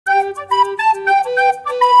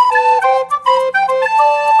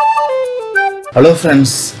Hello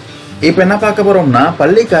friends. இப்போ என்ன பார்க்க போறோம்னா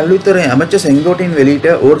பள்ளி கல்வித்துறை அமைச்சர் செங்கோட்டையன்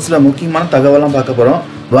வெளியிட்ட ஒரு சில முக்கியமான தகவலாம் பார்க்க போறோம்.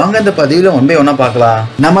 வாங்க இந்த பதிவுல ஒன் பை ஒன்னா பார்க்கலாம்.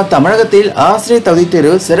 நம்ம தமிழகத்தில் ஆசிரியர் தகுதி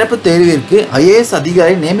தேர்வு சிறப்பு தேர்விற்கு IAS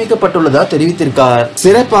அதிகாரி நியமிக்கப்பட்டுள்ளதா தெரிவித்திருக்கார்.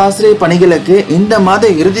 சிறப்பு ஆசிரியர் பணிகளுக்கு இந்த மாத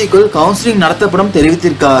இறுதிக்குள் கவுன்சிலிங் நடத்தப்படும்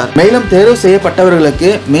தெரிவித்திருக்கார். மேலும் தேர்வு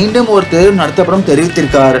செய்யப்பட்டவர்களுக்கு மீண்டும் ஒரு தேர்வு நடத்தப்படும்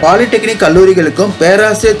தெரிவித்திருக்கார். பாலிடெக்னிக் கல்லூரிகளுக்கும்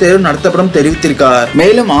பேராசிரியர் தேர்வு நடத்தப்படும் தெரிவித்திருக்கார்.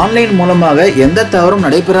 மேலும் ஆன்லைன் மூலமாக எந்த தவறும்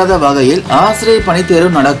நடைபெறாத வகையில் ஆசிரியர் பணி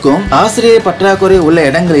தேர்வு நடக்கும். ஆசிரியர் பற்றாக்குறை உள்ள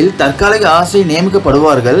இடங்களில் தற்காலிக ஆசிரியர்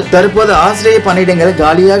நியமிக்கப்படுவார்கள். தற்போது ஆசிரியர் பணியிடங்கள்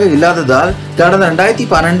காலியாக இல்லாததால் கடந்த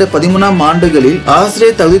 2012-13 ஆண்டுகளில்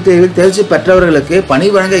ஆசிரியர் தகுதி தேர்வில் தேர்ச்சி பெற்றவர்களுக்கு பணி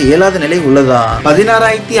வழங்க இயலாத நிலை உள்ளதா.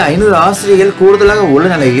 16,500 ஆசிரியர்கள் கூடுதலாக உள்ள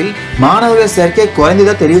நிலையில் மாணவர்கள் சேர்க்கை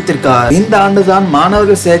குறைந்ததா தெரிவித்திருக்கார். இந்த ஆண்டுதான்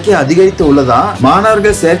மாணவர்கள் சேர்க்கை அதிகரித்து உள்ளதா.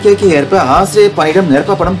 மாணவர்கள் சேர்க்கைக்கு ஏற்ப ஆசிரியர் பணியிடம்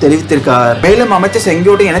நிரப்பப்படும் தெரிவித்திருக்கார். மேலும் அமைச்சர்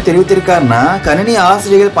செங்கோட்டையன் என தெரிவித்திருக்கார்னா கணினி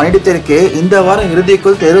ஆசிரியர்கள் பணியிடத்திற்கு இந்த வாரம்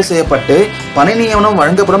இறுதிக்குள் தேர்வு செய்யப்பட்டு பணி நியமனம்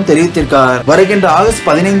வழங்கப்படும் தெரிவித்திருக்கார். வருகின்ற ஆகஸ்ட்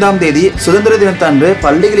 15ஆம் தேதி சுதந்திர தினத்தன்று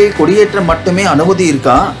பள்ளிகளில் கொடியேற்றம் மட்டுமே அனுமதி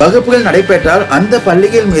இருக்கா. வகுப்புகள் நடைபெற்றால் அந்த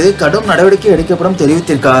பள்ளிகள் மீது கடும் நடவடிக்கை எடுக்கப்படும்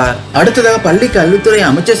தெரிவித்திருக்கார். அடுத்ததாக பள்ளி கல்வித்துறை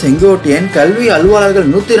அமைச்சர் செங்கோட்டையன் கல்வி அலுவலர்கள்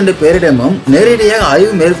 102 பேரிடமும் நேரடியாக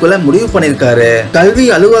ஆய்வு மேற்கொள்ள முடிவு பண்ணிருக்காரு. கல்வி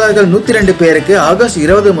அலுவலர்கள் 102 பேருக்கு ஆகஸ்ட்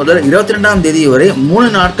 20 முதல் 22ஆம் தேதி வரை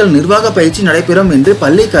 3 நாட்கள் நிர்வாக பயிற்சி நடைபெறும் என்று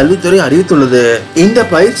பள்ளி கல்வித்துறை அறிவித்துள்ளது. இந்த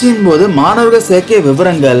பயிற்சியின் போது மாணவர்கள் சேர்க்கை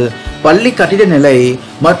விவரங்கள், பள்ளி கட்டிட நிலை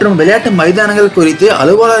மற்றும் விளையாட்டு மைதானங்கள் குறித்து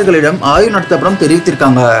அலுவலர்களிடம் ஆய்வு நடத்தப்படும்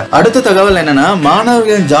தெரிவித்திருக்காங்க. அடுத்த தகவல் என்னன்னா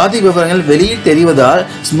மாணவர்களின் ஜாதி விவரங்கள் வெளியில் தெரிவதால்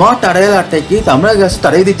ஸ்மார்ட் அடையாள அட்டைக்கு தமிழக அரசு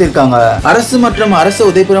தடை விதித்திருக்காங்க. அரசு மற்றும் அரசு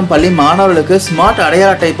உதவிபெறும் பள்ளி மாணவர்களுக்கு ஸ்மார்ட்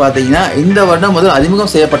அடையாள அட்டை பாத்தீங்கன்னா இந்த வருடம் முதல்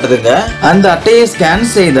அறிமுகம் செய்யப்பட்டதுங்க. அந்த அட்டையை ஸ்கேன்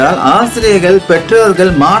செய்தால் ஆசிரியர்கள்,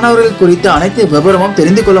 பெற்றோர்கள், மாணவர்கள் குறித்த அனைத்து விவரமும்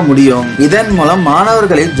தெரிந்து கொள்ள முடியும். இதன் மூலம்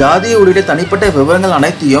மாணவர்களின் ஜாதி உள்ளிட்ட தனிப்பட்ட விவரங்கள்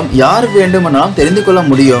அனைத்தையும் யார் வேண்டுமானாலும் தெரிந்து கொள்ள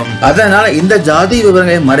முடியும். அதனால இந்த ஜாதி விவரங்களை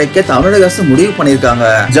மறைக்க தமிழக அரசு முடிவு பண்ணிருக்காங்க.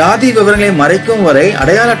 ஜாதி விவரங்களை மறைக்கும் வரை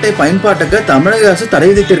அடையாள அட்டை பயன்பாட்டுக்கு தமிழக அரசு தடை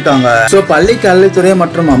விதித்திருக்காங்க. பள்ளி கல்வித்துறை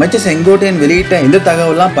மற்றும் அமைச்சர் செங்கோட்டையன் வெளியிட்ட இந்த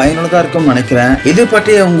தகவல் பயனுள்ளதா இருக்கும் நினைக்கிறேன். இது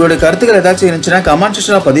பற்றி உங்களுடைய கருத்துக்கள் ஏதாச்சும் இருந்துச்சுன்னா கமெண்ட்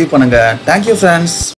செக்ஷன்ல பதிவு பண்ணுங்க. Thank you friends.